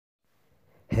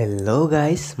Hello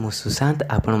guys मु सुशांत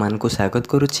आपण मानकु स्वागत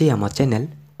करुछि आम चैनल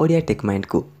ओडिया टेक माइंड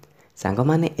को। सांग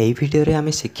माने एई वीडियो रे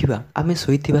आमे शिखिबा आमे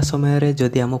सोइथिबा समय रे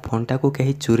जदि आम फोन टा को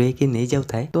कहीं चुरे की नहीं जाउ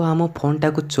थाए तो आम फोन टा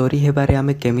को चोरी हेबारे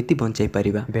आमे केमिति बंचाई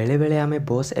परिबा। बेले बेले आमे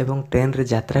बस एवं ट्रेन रे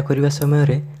यात्रा करिबा समय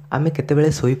रे आमे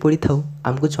केतेबेले सोई पड़ी थाउ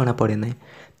हमकु जणा पड़े नै।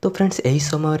 तो फ्रेंड्स एही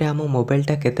समय रे आम मोबाइल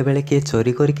टा केतेबेले के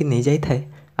चोरी करके नहीं जाई थाए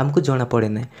हमकु जणा पड़े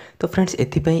नै। तो फ्रेंड्स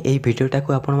एथिपई एई वीडियो टा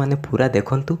को आपण माने पूरा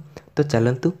देखंतु। तो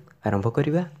चलंतु आरंभ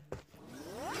करिबा।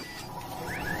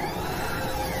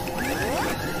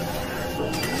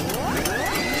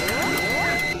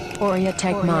 Odia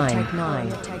Tech Mind.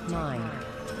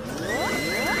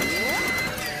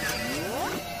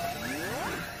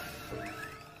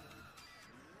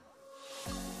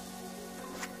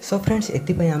 So friends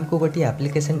एथिपई हमको गोटे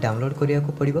एप्लिकेशन डाउनलोड करिया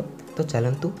को पड़िबो। तो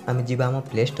चलंतु आमे जिबा हम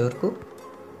प्ले स्टोर को।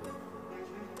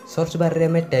 सर्च बार रे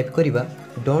हमें टाइप करिबा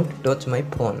don't touch my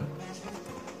phone.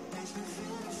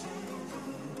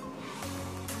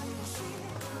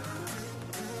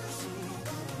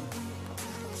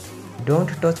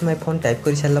 Don't touch my phone type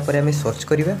कर सारा पर हमें सर्च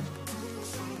करिबा।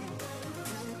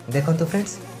 देखंतु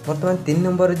फ्रेंड्स वर्तमान 3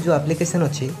 नंबर जो एप्लिकेशन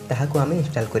अछि ताहा को हमें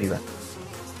इंस्टॉल करिबा।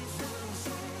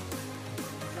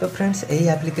 तो फ्रेंड्स एही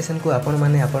एप्लिकेशन को आपण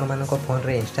माने आपण मानको फोन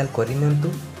रे इंस्टॉल करि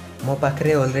नंतु। मो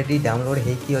पाखरे ऑलरेडी डाउनलोड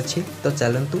हे की अछि। तो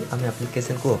चलंतु हमें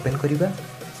एप्लिकेशन को ओपन करिबा।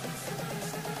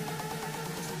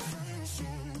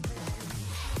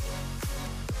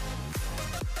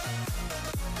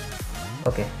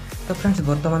 ओके तो फ्रेंड्स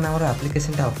वर्तमान आमर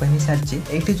एप्लिकेशन टा ओपन हो सारी।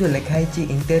 एठी जो लिखा है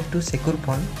इंटर टू सिक्योर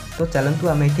फोन। तो चलंतु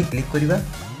आम एठी क्लिक करिबा।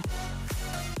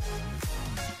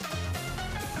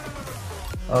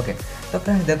 ओके तो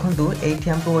फ्रेंड्स देखंतु एठी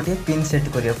हमको गोटे पिन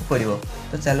सेट करिया को पड़िबो।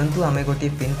 तो चलंतु आमे गोटे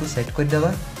पिन को सेट कर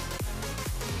देबा।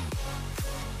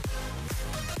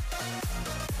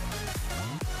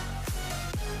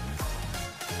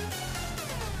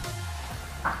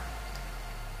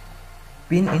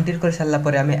 पिन एंटर कर सारला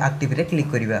पर आमे एक्टिव रे क्लिक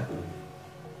करिबा।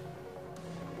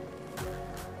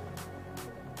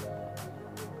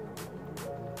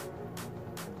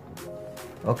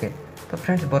 ओके तो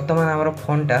फ्रेंड्स वर्तमान आमर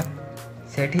फोन टा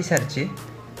सेट ही सारी।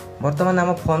 वर्तमान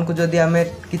आम फोन को जदि आमे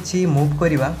किछि मूव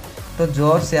करिबा तो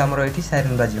जोर से आमर एठी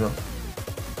साइरन बाजिबो।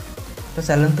 तो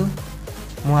चलंतु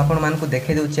मु आपण मान को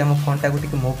देखे दउछि आम फोन टा को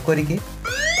टिक मूव करिके।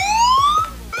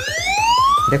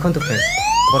 देखंतु फ्रेंड्स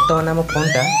वर्तमान आम फोन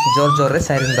टा जोर जोर रे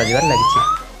साइरन बाजिबार लागिछि।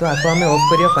 तो आको आमे ऑफ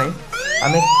करिया पई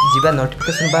आमे जिबा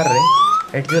नोटिफिकेशन बार रे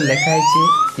एठी जो लिखा है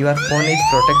योर फोन इज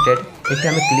प्रोटेक्टेड एठी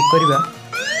आमे क्लिक करिबा।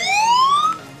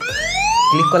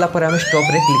 क्लिक कला पर आमे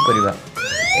स्टॉप रे क्लिक करिबा।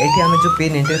 एठी आमे जो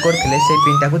पिन एंटर करथिले से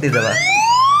पिन टा को दे देबा।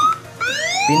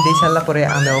 पिन दे सारला पर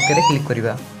आमे ओके रे क्लिक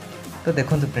करिबा। तो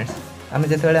देखंतु फ्रेंड्स आमे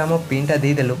जेतेबेले आम पिन टा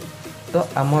दे देलु तो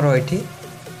आमर एठी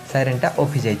साइरन टा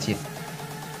ऑफ हो जाइछि।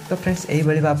 तो फ्रेंड्स एही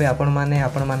बळी भाबे आपण माने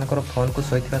आपण मानकर फोन को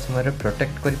सोइथिबा समय रे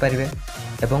प्रोटेक्ट करि परिबे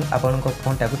एवं आपनक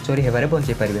फोन टा को चोरी हेबारे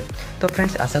बंचै परिबे। तो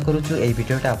फ्रेंड्स आशा करूछु एही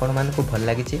वीडियोटा आपण मानको भल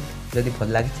लागिछि। जदि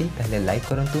भल लागिछि ताहले लाइक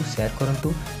करंतु, शेयर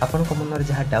करंतु। आपनक मन रे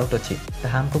जहा डाउट अछि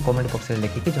ताहा हमको कमेंट बॉक्स रे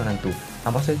लिखि के जणांतु।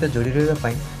 हम सहित जोड़ी रहबा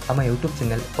पई हम YouTube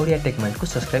channel Odia take mind को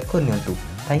सब्सक्राइब कर नियंतु।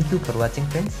 Thank you for watching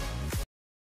friends.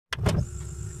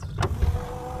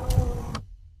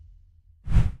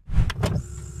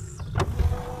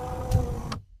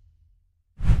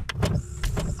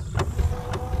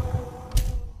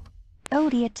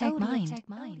 Odia Tech Mind.